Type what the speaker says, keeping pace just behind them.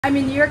I'm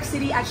in New York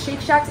City at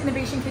Shake Shack's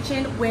Innovation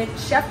Kitchen with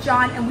Chef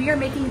John, and we are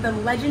making the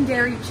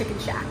legendary Chicken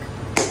Shack.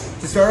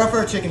 To start off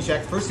our Chicken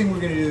Shack, first thing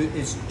we're going to do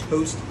is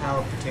toast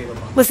our potato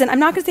bun. Listen, I'm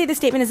not going to say this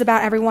statement is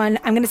about everyone.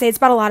 I'm going to say it's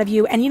about a lot of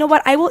you. And you know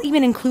what? I will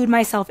even include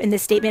myself in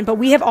this statement, but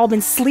we have all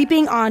been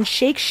sleeping on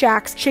Shake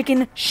Shack's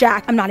Chicken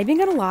Shack. I'm not even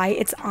going to lie.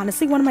 It's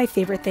honestly one of my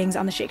favorite things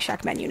on the Shake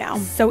Shack menu now.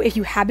 So if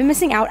you have been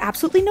missing out,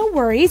 absolutely no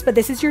worries, but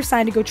this is your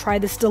sign to go try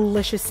this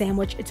delicious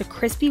sandwich. It's a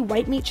crispy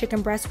white meat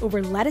chicken breast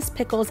over lettuce,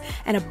 pickles,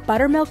 and a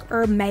buttermilk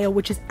herb mayo,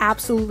 which is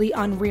absolutely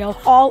unreal,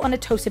 all on a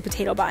toasted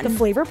potato bun. The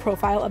flavor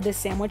profile of this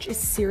sandwich is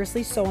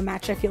seriously so unmatched.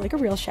 I feel like a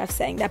real chef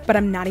saying that, but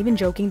I'm not even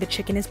joking. The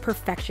chicken is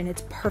perfection.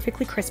 It's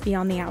perfectly crispy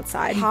on the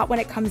outside, hot when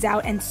it comes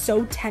out, and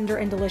so tender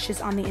and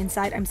delicious on the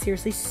inside. I'm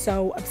seriously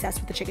so obsessed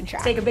with the Chicken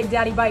Shack. Take a big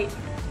daddy bite.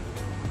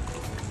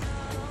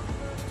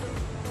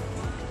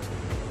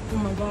 Oh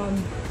my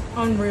God,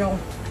 unreal,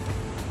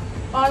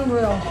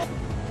 unreal.